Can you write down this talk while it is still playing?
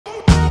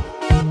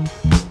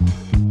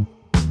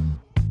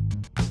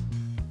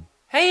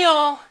Hey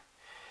y'all!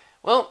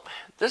 Well,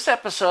 this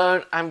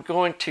episode I'm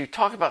going to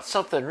talk about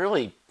something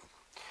really,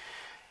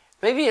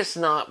 maybe it's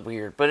not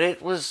weird, but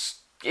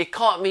it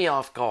caught me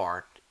off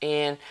guard.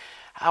 And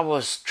I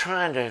was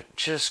trying to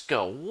just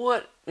go,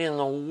 what in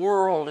the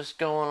world is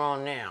going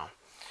on now?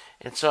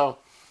 And so,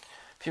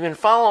 if you've been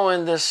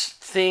following this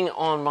thing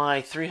on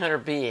my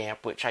 300B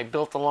amp, which I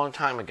built a long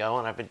time ago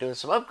and I've been doing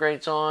some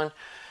upgrades on,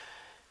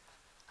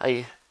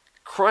 I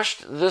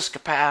crushed this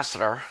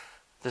capacitor,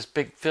 this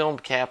big film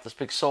cap, this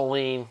big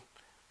Solene,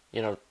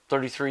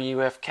 33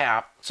 UF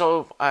cap.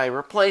 So I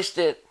replaced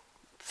it,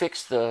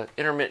 fixed the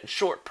intermittent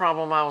short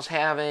problem I was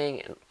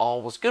having, and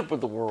all was good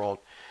with the world.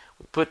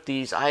 We put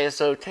these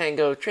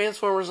ISO-Tango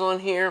transformers on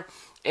here,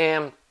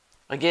 and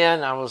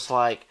again, I was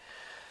like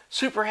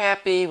super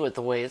happy with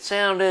the way it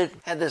sounded.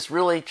 Had this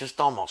really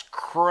just almost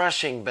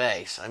crushing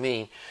bass. I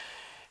mean,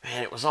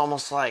 man, it was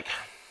almost like,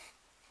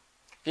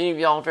 if any of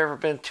y'all have ever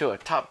been to a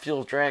Top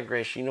Fuel drag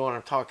race, you know what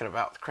I'm talking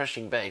about, the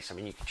crushing bass. I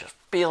mean, you could just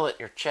feel it in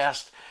your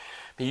chest.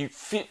 You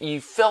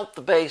felt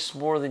the bass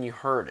more than you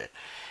heard it.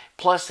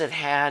 Plus, it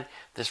had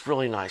this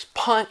really nice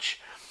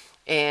punch,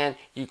 and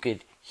you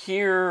could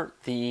hear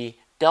the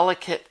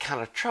delicate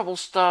kind of treble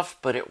stuff,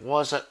 but it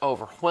wasn't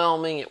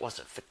overwhelming. It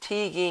wasn't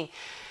fatiguing.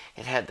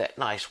 It had that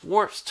nice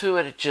warps to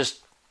it.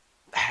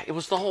 It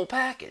was the whole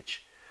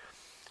package.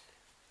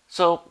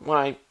 So when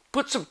I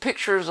put some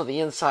pictures of the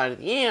inside of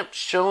the amp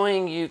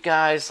showing you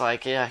guys,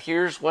 like, yeah,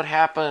 here's what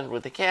happened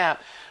with the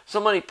cap,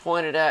 somebody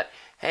pointed at,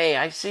 hey,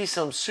 I see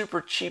some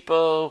super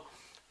cheapo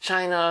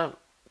China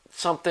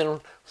something,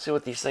 let's see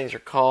what these things are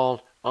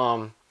called,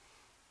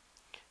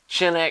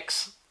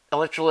 Gen-X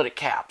electrolytic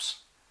caps.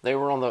 They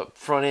were on the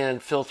front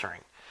end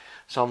filtering.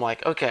 So I'm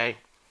like, okay,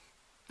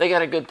 they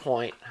got a good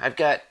point. I've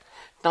got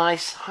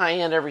nice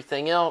high-end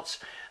everything else.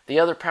 The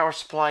other power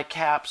supply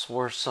caps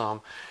were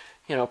some,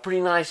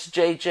 pretty nice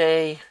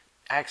JJ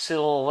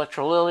axial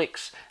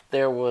electrolytics.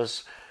 There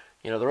was,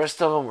 the rest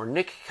of them were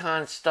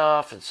Nikon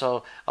stuff. And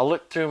so I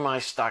looked through my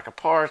stock of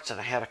parts, and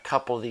I had a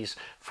couple of these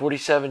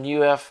 47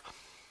 UF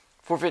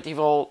 450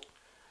 volt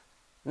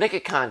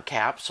Nikon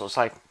caps. So it's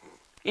like,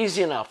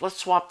 easy enough. Let's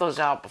swap those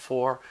out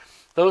before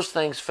those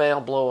things fail,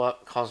 blow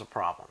up, cause a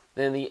problem.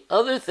 Then the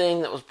other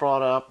thing that was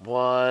brought up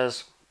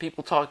was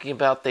people talking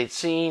about they'd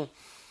seen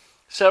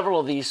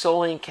several of these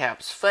Solene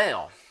caps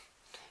fail.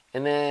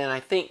 And then I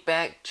think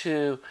back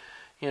to,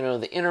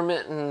 the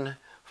intermittent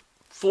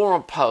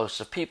forum posts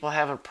of people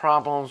having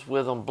problems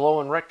with them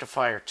blowing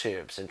rectifier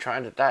tubes and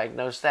trying to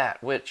diagnose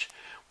that, which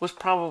was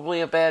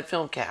probably a bad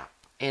film cap.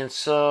 And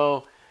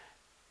so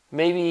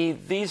maybe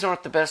these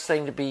aren't the best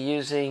thing to be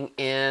using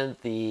in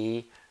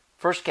the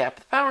first cap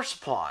of the power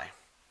supply.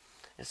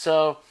 And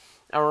so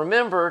I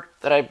remembered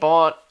that I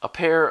bought a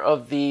pair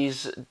of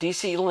these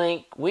DC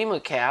Link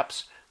WEMA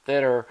caps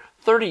that are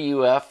 30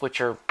 UF, which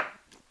are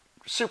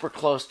super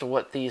close to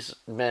what these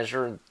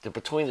measure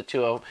between the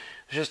two of them.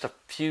 There's just a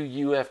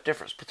few UF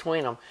difference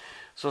between them.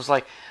 So it's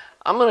like,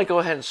 I'm going to go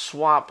ahead and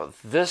swap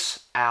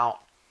this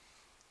out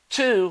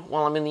too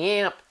while I'm in the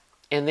amp.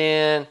 And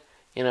then,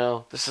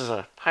 this is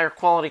a higher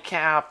quality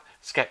cap.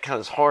 It's got kind of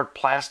this hard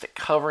plastic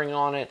covering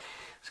on it.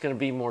 It's going to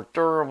be more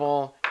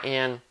durable,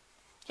 and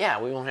yeah,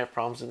 we won't have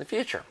problems in the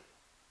future.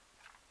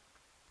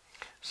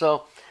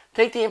 So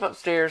take the amp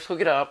upstairs,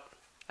 hook it up.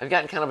 I've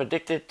gotten kind of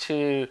addicted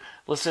to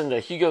listening to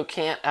Hugo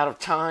Can't Out of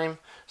Time,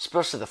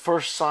 especially the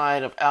first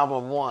side of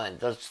album 1.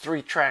 Those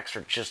 3 tracks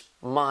are just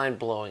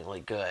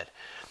mind-blowingly good.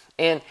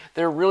 And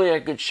they're really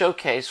a good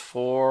showcase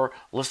for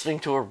listening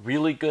to a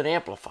really good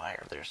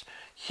amplifier. There's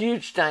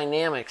huge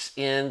dynamics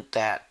in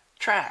that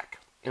track.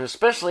 And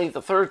especially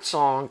the third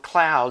song,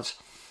 Clouds,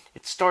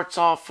 it starts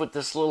off with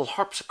this little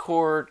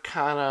harpsichord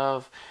kind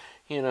of,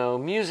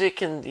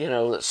 music and,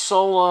 the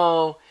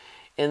solo,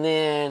 and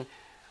then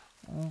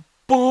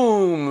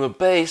boom, the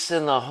bass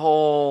and the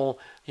whole,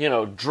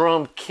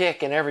 drum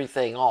kick and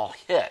everything all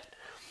hit.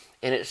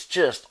 And it's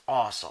just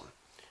awesome.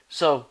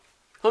 So,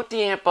 hook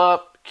the amp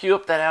up, cue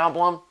up that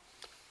album.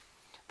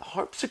 The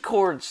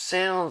harpsichord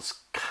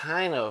sounds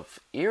kind of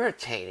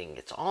irritating.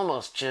 It's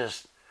almost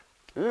just,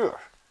 ugh.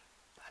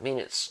 I mean,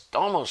 it's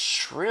almost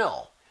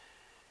shrill.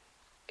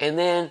 And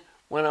then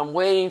when I'm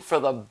waiting for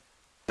the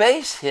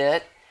bass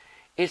hit,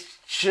 it's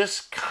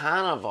just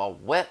kind of a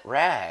wet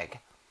rag.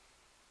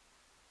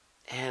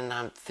 And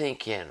I'm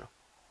thinking,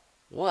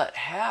 what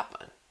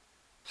happened?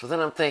 So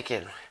then I'm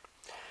thinking,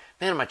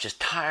 man, am I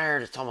just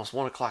tired? It's almost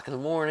 1 o'clock in the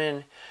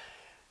morning.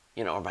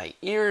 Are my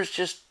ears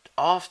just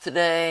off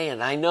today?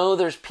 And I know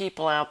there's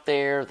people out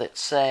there that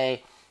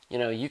say,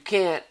 you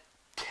can't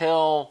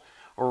tell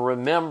or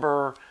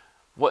remember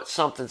what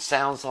something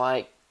sounds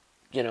like,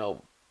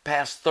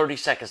 past 30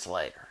 seconds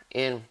later.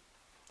 And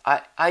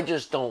I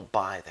just don't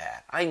buy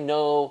that. I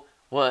know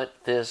what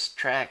this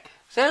track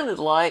sounded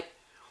like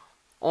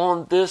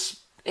on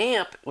this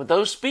amp with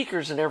those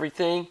speakers and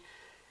everything,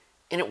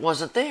 and it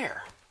wasn't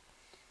there.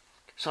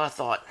 So I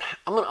thought,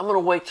 I'm gonna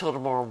wait till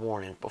tomorrow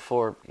morning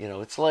before,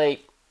 it's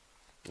late,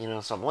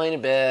 so I'm laying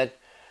in bed,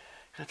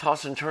 kind of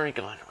tossing and turning,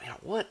 going,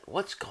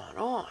 what's going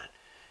on?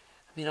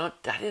 I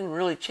didn't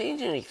really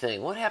change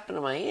anything. What happened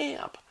to my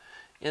amp?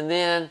 And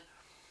then,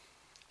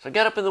 so I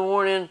got up in the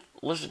morning,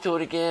 listened to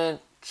it again,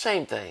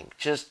 same thing.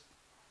 Just,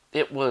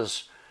 it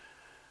was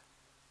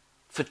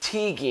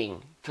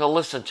fatiguing to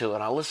listen to it.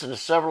 I listened to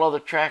several other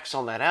tracks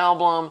on that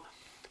album,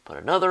 put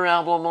another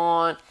album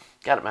on,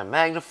 got at my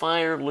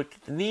magnifier, looked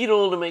at the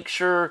needle to make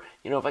sure,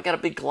 if I got a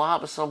big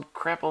glob of some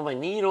crap on my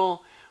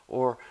needle,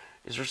 or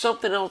is there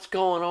something else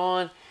going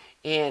on?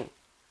 And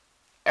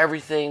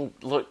everything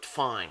looked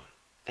fine.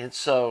 And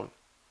so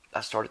I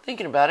started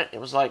thinking about it.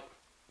 It was like,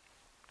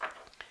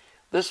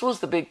 this was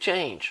the big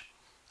change.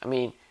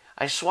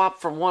 I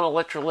swapped from one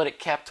electrolytic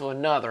cap to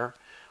another,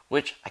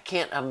 which I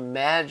can't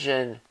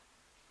imagine.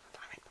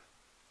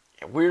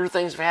 Weird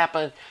things have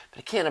happened, but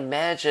I can't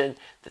imagine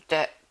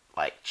that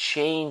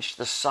changed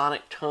the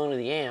sonic tone of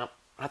the amp.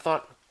 I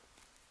thought,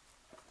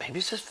 maybe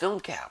it's this film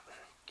cap.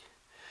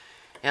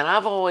 And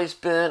I've always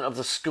been of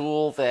the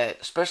school that,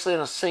 especially in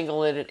a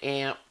single-ended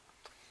amp,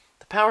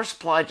 the power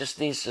supply just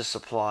needs to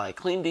supply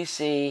clean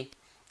DC,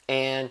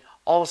 and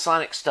all the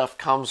sonic stuff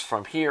comes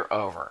from here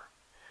over.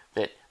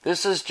 That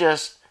this is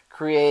just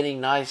creating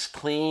nice,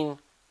 clean,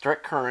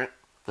 direct current.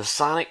 The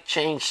sonic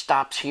change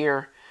stops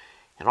here,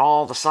 and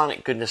all the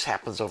sonic goodness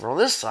happens over on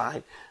this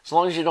side, as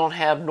long as you don't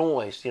have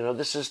noise.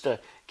 This is to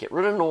get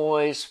rid of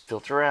noise,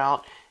 filter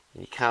out,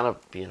 and you kind of,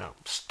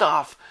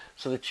 stuff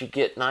so that you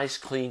get nice,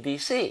 clean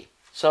DC.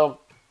 So,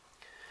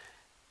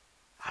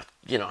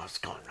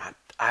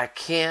 I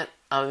can't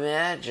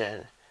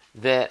imagine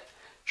that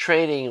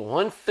trading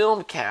one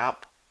film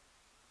cap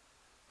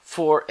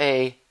for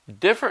a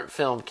different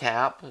film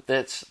cap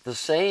that's the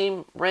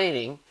same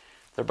rating.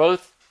 They're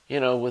both,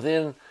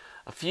 within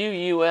a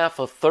few UF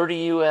of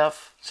 30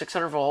 UF,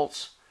 600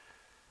 volts,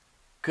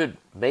 could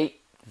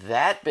make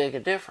that big a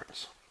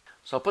difference.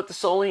 So I put the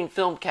Solene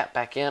film cap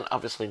back in,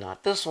 obviously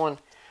not this one,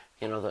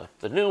 the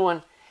new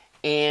one,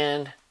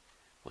 and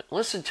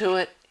listened to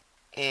it,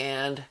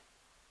 and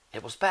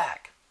it was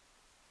back.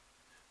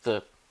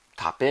 The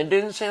top end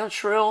didn't sound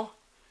shrill.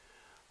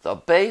 The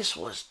bass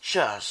was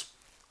just,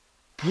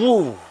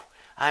 woo!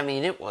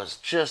 It was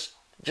just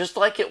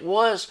like it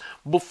was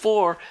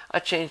before I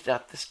changed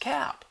out this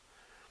cap.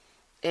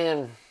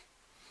 And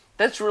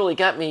that's really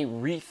got me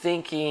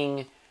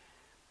rethinking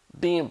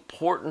the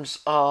importance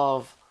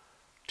of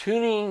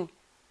tuning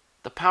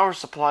the power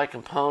supply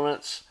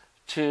components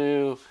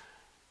to,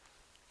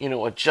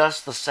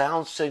 adjust the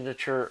sound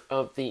signature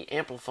of the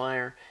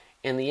amplifier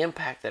and the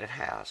impact that it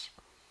has.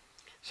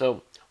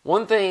 So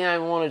one thing I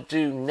want to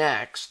do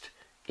next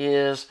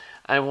is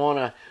I want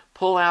to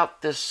pull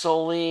out this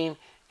Solene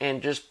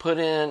and just put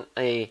in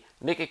a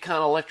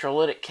Nikon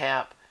electrolytic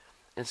cap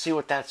and see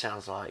what that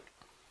sounds like.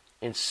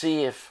 And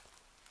see if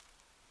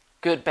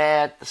good,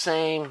 bad, the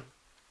same,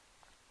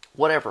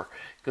 whatever.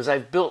 Because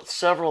I've built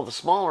several of the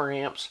smaller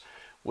amps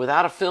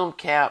without a film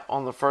cap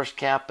on the first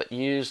cap, but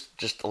used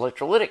just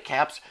electrolytic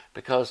caps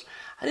because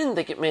I didn't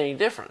think it made any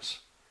difference.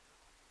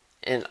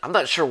 And I'm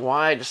not sure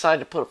why I decided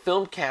to put a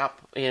film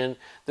cap in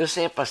this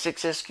amp by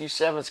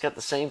 6SQ7. It's got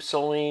the same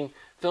Solene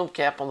film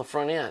cap on the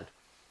front end.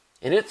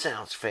 And it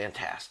sounds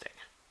fantastic.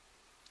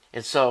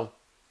 And so,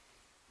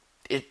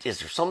 is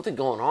there something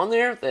going on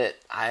there that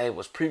I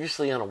was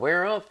previously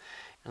unaware of?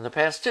 In the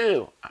past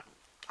too,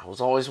 I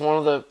was always one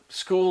of the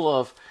school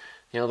of,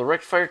 the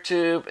rectifier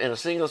tube in a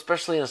single,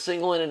 especially in a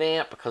single-ended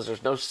amp, because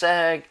there's no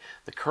sag.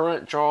 The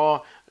current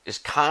draw is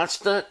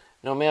constant,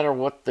 no matter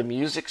what the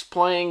music's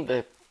playing.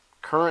 The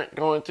current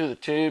going through the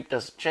tube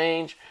doesn't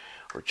change,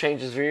 or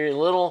changes very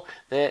little.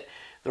 That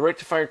the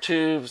rectifier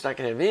tube's not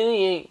going to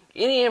have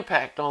any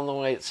impact on the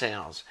way it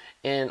sounds.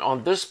 And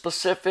on this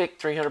specific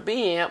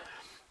 300B amp,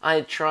 I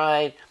had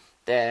tried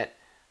that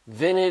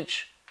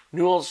vintage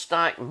New Old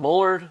Stock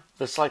Mullard,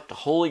 that's like the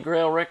Holy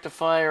Grail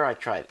rectifier. I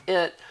tried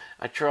it.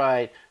 I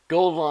tried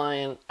Gold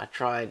Lion. I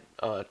tried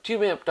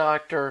Tube Amp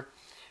Doctor.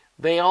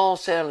 They all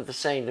sounded the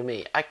same to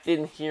me. I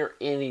didn't hear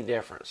any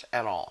difference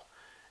at all.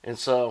 And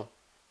so,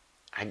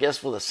 I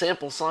guess with a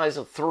sample size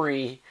of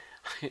 3,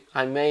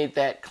 I made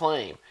that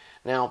claim.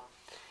 Now,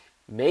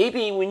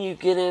 maybe when you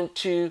get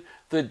into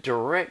the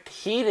direct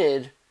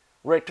heated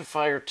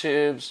rectifier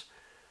tubes,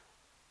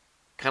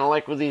 kind of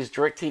like with these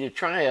direct heated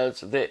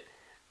triodes,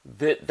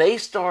 that they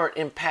start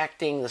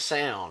impacting the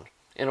sound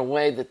in a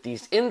way that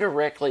these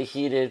indirectly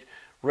heated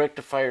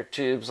rectifier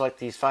tubes like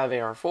these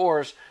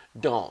 5AR4s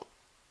don't.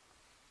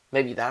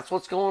 Maybe that's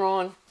what's going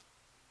on.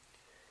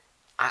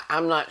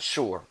 I'm not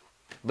sure.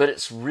 But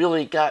it's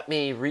really got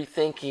me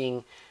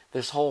rethinking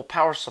this whole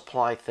power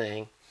supply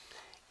thing.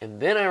 And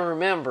then I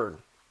remembered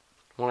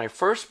when I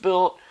first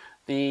built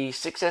the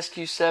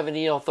 6SQ7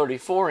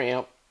 EL34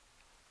 amp,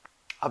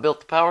 I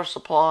built the power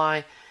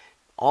supply.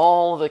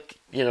 All the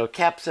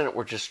caps in it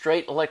were just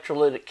straight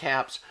electrolytic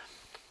caps.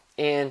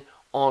 And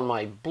on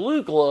my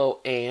Blue Glow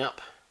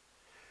amp,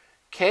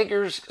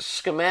 Kager's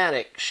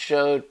schematic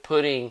showed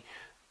putting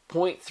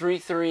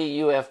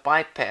 0.33 UF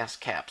bypass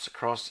caps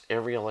across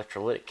every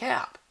electrolytic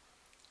cap.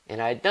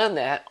 And I had done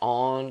that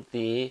on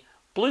the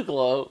Blue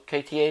Glow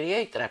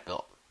KT88 that I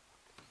built.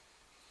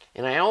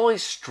 And I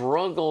always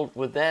struggled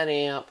with that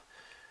amp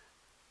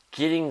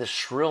getting the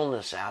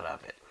shrillness out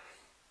of it,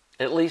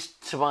 at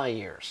least to my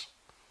ears.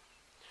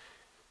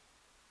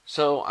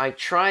 So I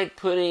tried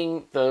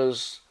putting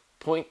those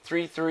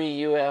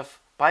 0.33 UF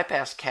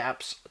bypass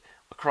caps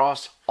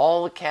across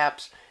all the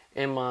caps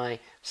in my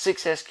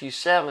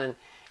 6SQ7,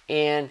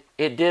 and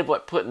it did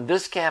what putting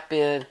this cap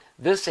in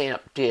this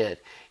amp did.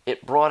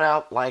 It brought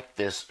out like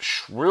this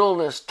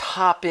shrillness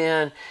top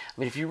end. I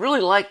mean, if you really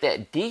like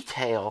that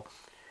detail,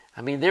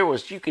 I mean,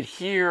 you could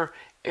hear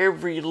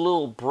every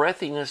little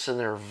breathiness in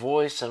their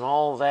voice and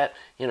all that,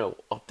 you know,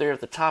 up there at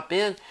the top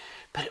end,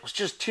 but it was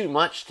just too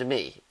much to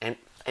me. And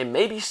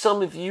maybe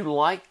some of you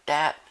like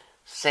that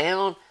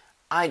sound.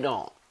 I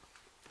don't.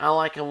 I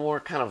like a more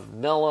kind of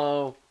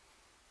mellow,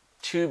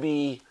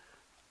 tubey,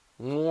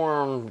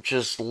 warm,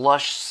 just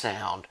lush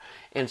sound.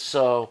 And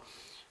so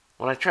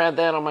when I tried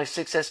that on my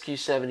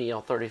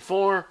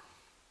 6SQ70L34,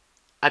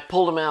 I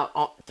pulled them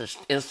out just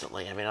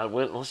instantly. I mean, I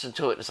went and listened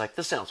to it, and it's like,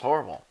 this sounds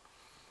horrible.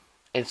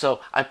 And so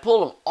I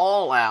pulled them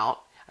all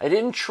out. I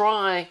didn't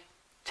try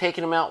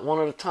taking them out one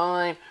at a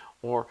time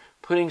or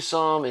putting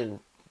some in,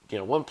 you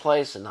know, one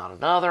place and not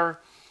another.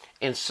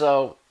 And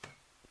so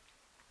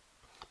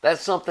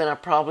that's something I'm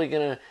probably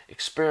going to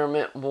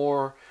experiment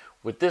more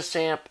with this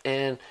amp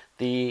and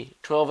the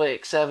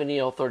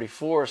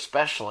 12AX70L34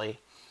 especially,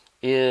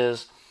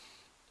 is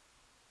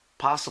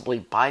possibly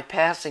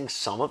bypassing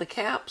some of the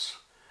caps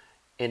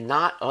and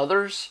not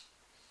others,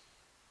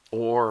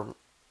 or,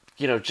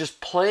 you know, just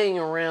playing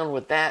around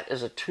with that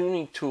as a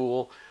tuning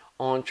tool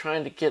on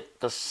trying to get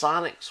the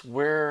sonics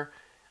where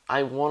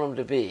I want them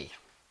to be.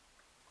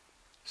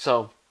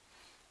 So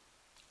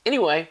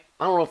anyway,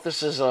 I don't know if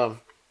this is a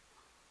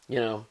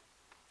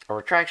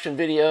retraction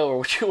video or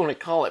what you want to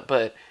call it,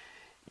 but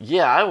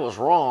yeah, I was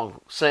wrong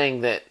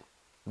saying that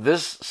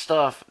this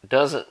stuff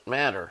doesn't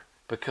matter,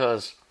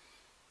 because,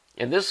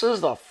 and this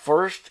is the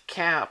first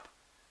cap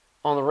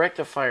on the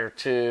rectifier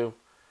to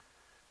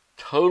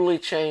totally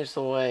change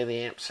the way the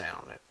amp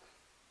sounded.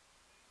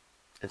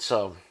 And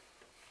so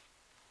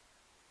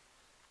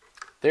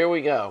there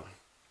we go.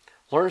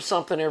 Learn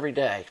something every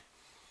day.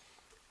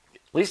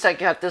 At least I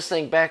got this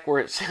thing back where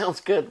it sounds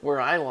good, where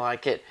I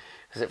like it.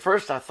 Because at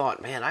first I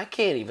thought, man, I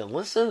can't even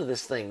listen to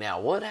this thing now.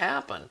 What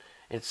happened?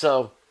 And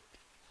so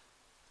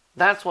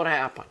that's what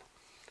happened.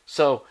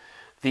 So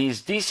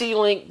these DC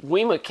Link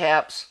WEMA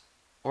caps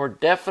are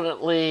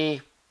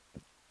definitely,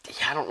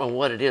 I don't know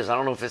what it is. I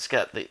don't know if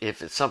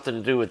it's something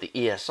to do with the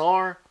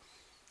ESR.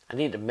 I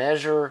need to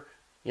measure,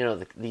 you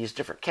know, these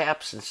different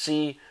caps and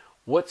see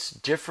what's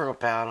different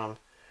about them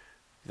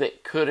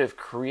that could have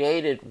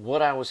created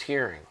what I was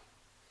hearing.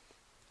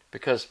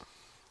 Because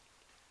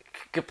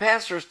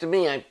capacitors, to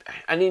me,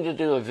 I need to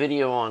do a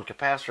video on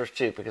capacitors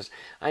too, because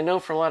I know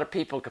for a lot of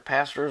people,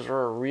 capacitors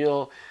are a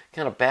real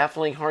kind of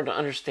baffling, hard to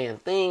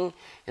understand thing.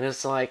 And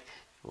it's like,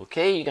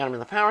 okay, you got them in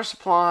the power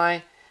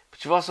supply,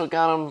 but you've also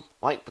got them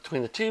like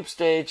between the tube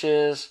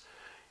stages,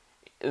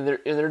 and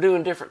they're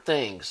doing different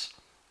things,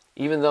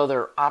 even though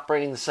they're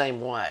operating the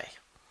same way.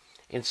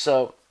 And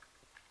so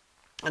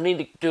I need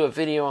to do a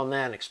video on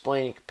that,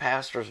 explaining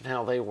capacitors and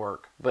how they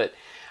work. But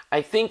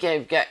I think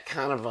I've got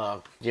kind of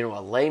a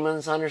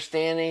layman's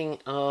understanding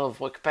of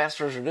what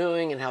capacitors are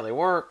doing and how they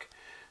work.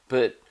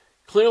 But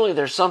clearly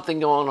there's something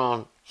going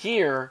on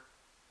here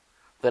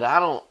that I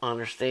don't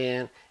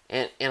understand.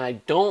 And I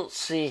don't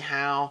see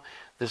how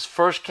this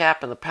first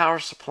cap in the power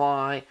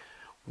supply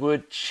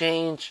would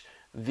change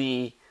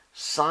the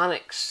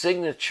sonic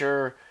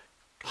signature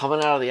coming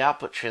out of the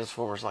output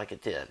transformers like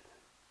it did.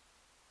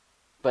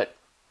 But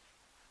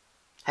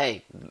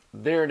hey,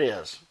 there it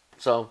is.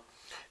 So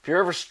if you're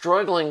ever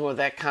struggling with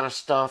that kind of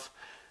stuff,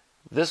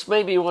 this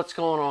may be what's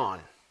going on.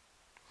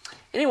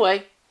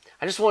 Anyway,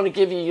 I just wanted to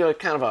give you a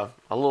kind of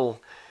a little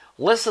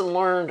lesson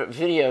learned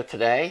video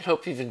today.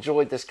 Hope you've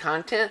enjoyed this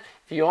content.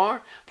 If you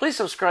are, please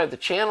subscribe to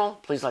the channel.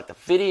 Please like the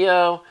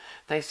video.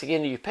 Thanks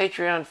again to you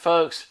Patreon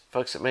folks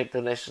that make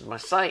donations to my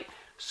site.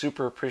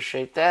 Super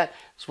appreciate that.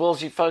 As well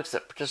as you folks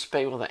that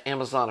participate with the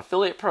Amazon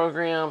affiliate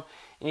program.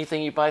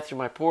 Anything you buy through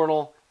my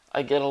portal,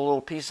 I get a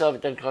little piece of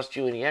it. Doesn't cost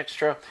you any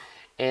extra.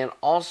 And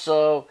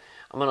also,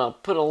 I'm going to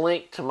put a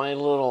link to my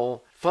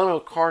little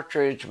phono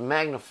cartridge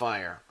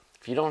magnifier.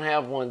 If you don't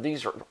have one,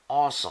 these are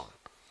awesome.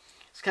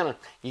 It's kind of,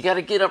 you got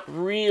to get up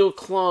real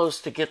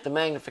close to get the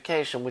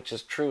magnification, which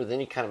is true with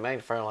any kind of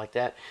magnifier like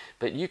that.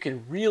 But you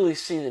can really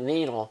see the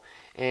needle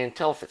and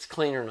tell if it's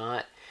clean or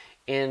not.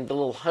 And the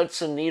little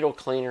Hudson needle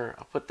cleaner,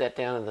 I'll put that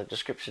down in the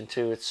description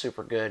too. It's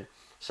super good.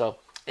 So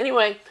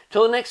anyway,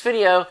 till the next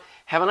video,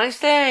 have a nice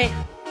day.